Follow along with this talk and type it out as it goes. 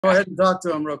Go ahead and talk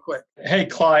to him real quick. Hey,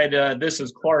 Clyde, this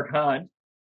is Clark Hunt.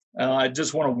 I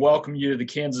just want to welcome you to the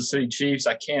Kansas City Chiefs.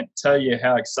 I can't tell you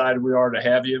how excited we are to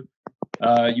have you.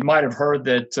 You might have heard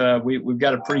that we've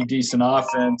got a pretty decent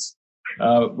offense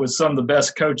with some of the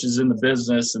best coaches in the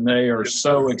business, and they are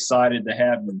so excited to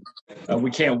have you.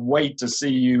 We can't wait to see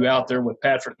you out there with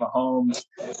Patrick Mahomes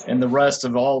and the rest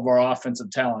of all of our offensive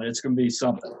talent. It's going to be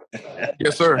something.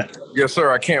 Yes, sir. Yes,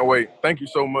 sir. I can't wait. Thank you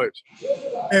so much.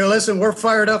 Hey, listen, we're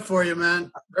fired up for you,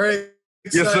 man. Very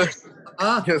excited. Yes, sir.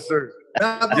 Huh? Yes, sir.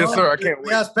 Yes, sir. I can't wait.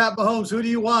 We asked Pat Mahomes, who do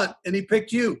you want? And he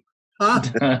picked you. Huh?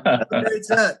 Great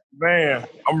set. Man,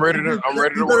 I'm ready to You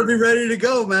better work. be ready to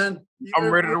go, man.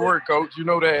 I'm ready to work, Coach. You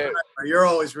know that. You're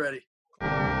always ready.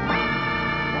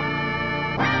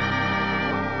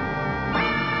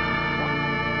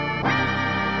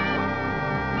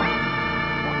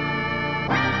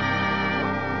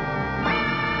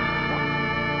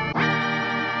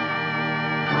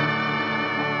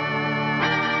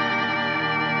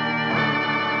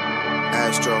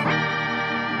 Astro.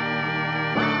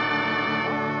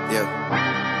 Yeah.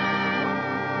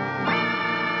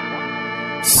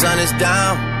 Sun is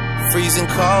down, freezing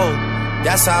cold.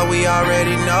 That's how we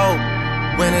already know.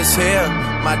 Winter's here.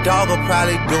 My dog will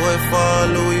probably do it for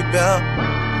Louis Bell.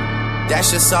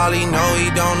 That's just all he know. He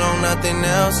don't know nothing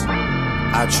else.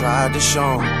 I tried to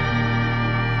show him.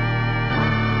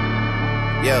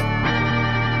 Yeah.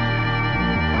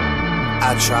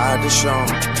 I tried to show him.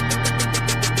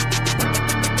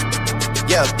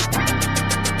 Yeah.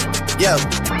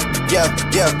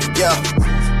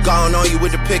 Gone on you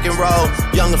with the pick and roll.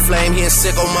 Younger flame, he in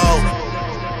sicko mode.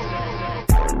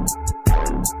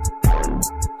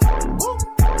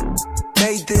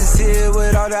 Made this here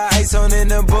with all the ice on in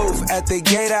the booth. At the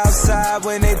gate outside,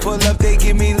 when they pull up, they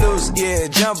get me loose. Yeah,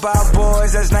 jump out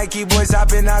boys, that's Nike boys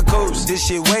hopping our coops. This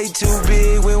shit way too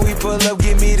big, when we pull up,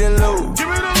 give me the loot.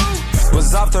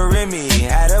 Was off the Remy,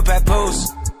 had up at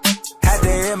post. Had to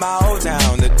hit my old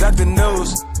town to duck the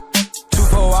news.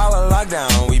 24-hour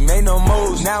lockdown, we made no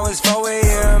moves. Now it's 4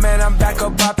 a.m. and I'm back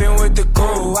up popping with the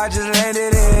crew. I just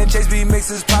landed in, Chase B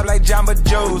mixes pop like Jamba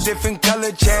Joe's. Different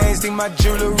color chains, think my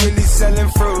jeweler really selling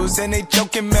fruits. And they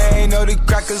joking, man, know the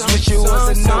crackers wish it was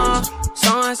a news.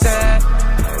 Someone said,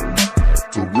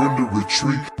 surrender,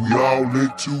 retreat, we all in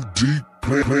too deep.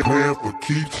 Plan for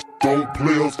keeps, don't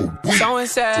play us for weak. Someone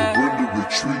said, surrender,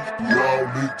 retreat, we all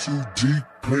in too deep.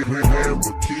 Plan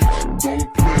for keeps, don't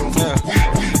play us for weak.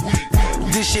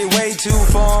 This shit way too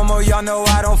formal, y'all know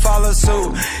I don't follow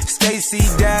suit. Stacy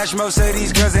Dash, most of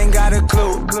these girls ain't got a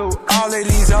clue. All of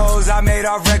these hoes I made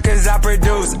off records I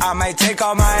produce. I might take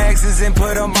all my exes and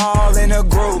put them all in a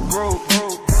group.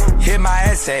 Hit my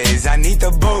essays, I need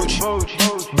the booch.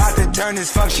 About to turn this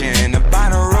function into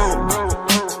Bonnaroo.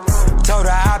 Told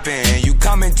her hop in, you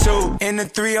coming too. In the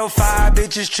 305,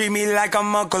 bitches treat me like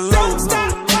I'm Uncle Luke.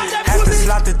 Have to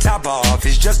slot the top off,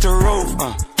 it's just a roof.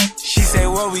 She say,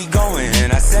 where we going?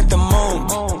 I said the moon.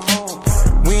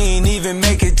 We ain't even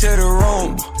make it to the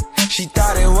room. She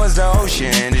thought it was the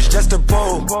ocean, it's just a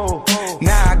pool.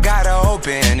 Now I gotta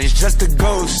open, it's just a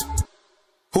ghost.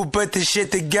 Who put this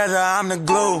shit together? I'm the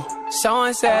glue.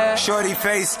 someone said, Shorty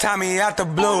face, Tommy out the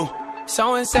blue.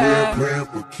 someone said, Plan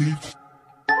for keeps,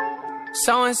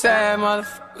 someone said,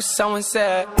 motherfucker, someone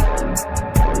said.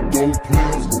 don't play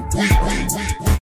us for weak.